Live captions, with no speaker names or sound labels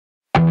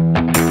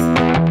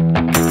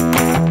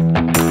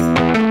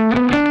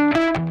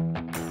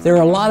There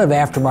are a lot of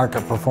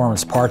aftermarket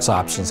performance parts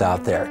options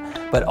out there,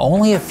 but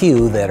only a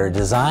few that are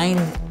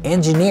designed,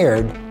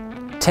 engineered,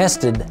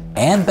 tested,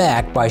 and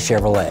backed by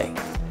Chevrolet.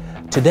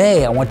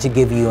 Today, I want to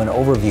give you an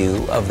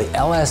overview of the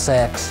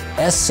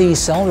LSX-SC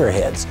cylinder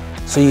heads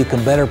so you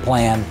can better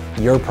plan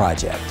your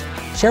project.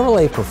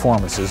 Chevrolet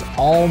Performance's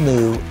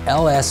all-new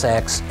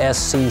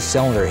LSX-SC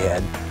cylinder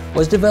head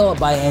was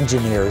developed by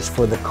engineers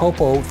for the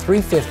Copo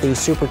 350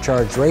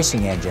 supercharged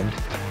racing engine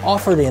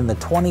offered in the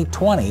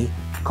 2020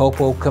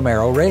 Copo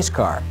Camaro race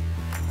car,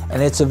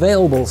 and it's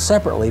available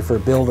separately for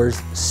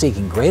builders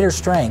seeking greater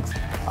strength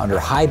under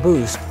high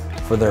boost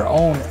for their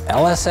own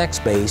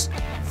LSX-based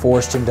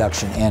forced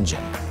induction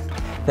engine.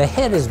 The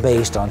head is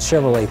based on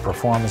Chevrolet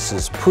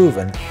Performance's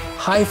proven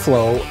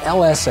high-flow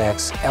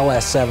LSX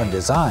LS7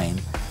 design,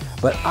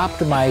 but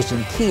optimized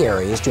in key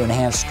areas to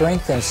enhance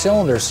strength and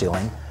cylinder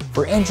sealing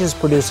for engines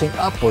producing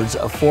upwards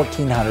of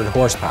 1,400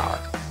 horsepower.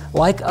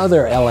 Like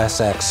other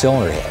LSX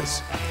cylinder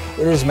heads,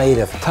 it is made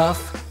of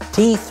tough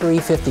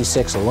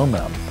T356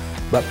 aluminum,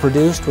 but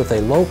produced with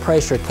a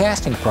low-pressure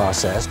casting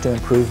process to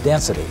improve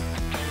density.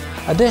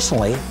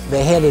 Additionally,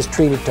 the head is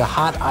treated to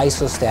hot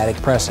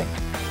isostatic pressing,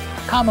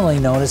 commonly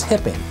known as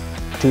hipping,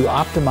 to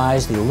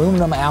optimize the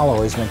aluminum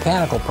alloy's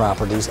mechanical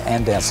properties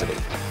and density.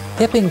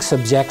 Hipping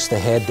subjects the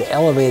head to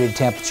elevated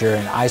temperature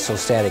and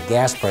isostatic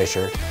gas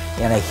pressure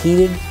in a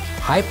heated,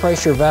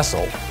 high-pressure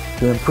vessel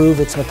to improve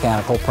its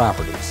mechanical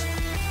properties.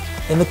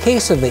 In the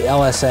case of the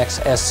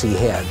LSX-SC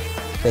head,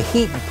 the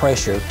heat and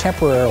pressure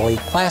temporarily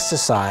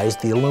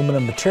plasticized the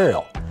aluminum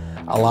material,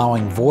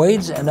 allowing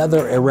voids and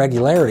other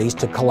irregularities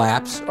to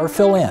collapse or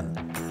fill in,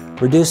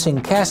 reducing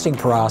casting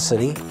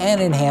porosity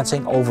and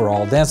enhancing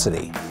overall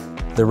density.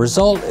 The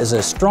result is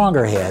a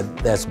stronger head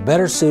that's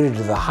better suited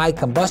to the high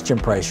combustion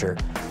pressure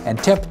and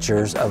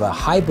temperatures of a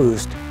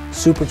high-boost,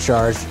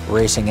 supercharged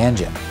racing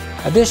engine.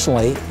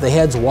 Additionally, the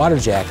head's water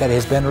jacket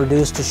has been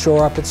reduced to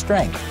shore up its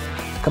strength,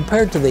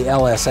 compared to the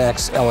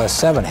LSX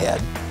LS7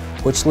 head,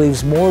 which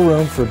leaves more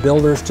room for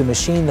builders to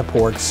machine the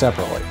ports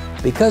separately.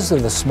 Because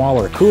of the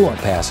smaller coolant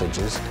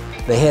passages,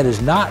 the head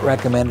is not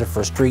recommended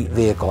for street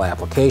vehicle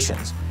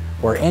applications,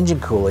 where engine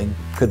cooling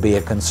could be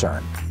a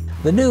concern.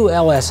 The new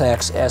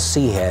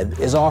LSX-SC head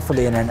is offered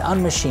in an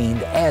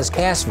unmachined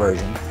as-cast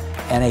version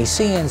and a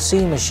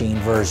CNC machine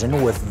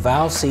version with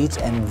valve seats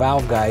and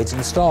valve guides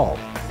installed.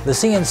 The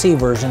CNC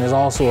version is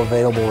also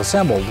available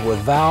assembled with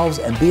valves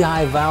and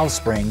beehive valve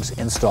springs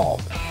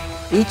installed.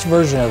 Each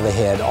version of the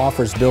head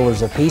offers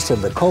builders a piece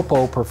of the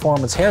Copo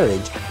performance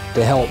heritage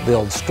to help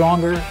build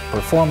stronger,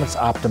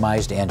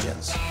 performance-optimized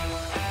engines.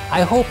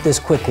 I hope this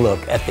quick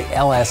look at the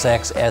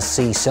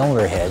LSX-SC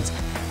cylinder heads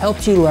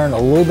helps you learn a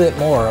little bit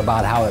more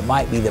about how it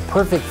might be the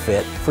perfect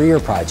fit for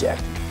your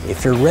project.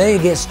 If you're ready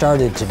to get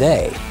started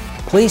today,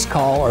 please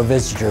call or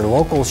visit your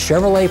local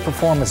Chevrolet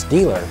Performance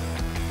dealer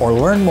or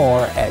learn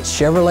more at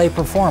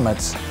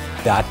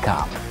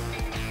ChevroletPerformance.com.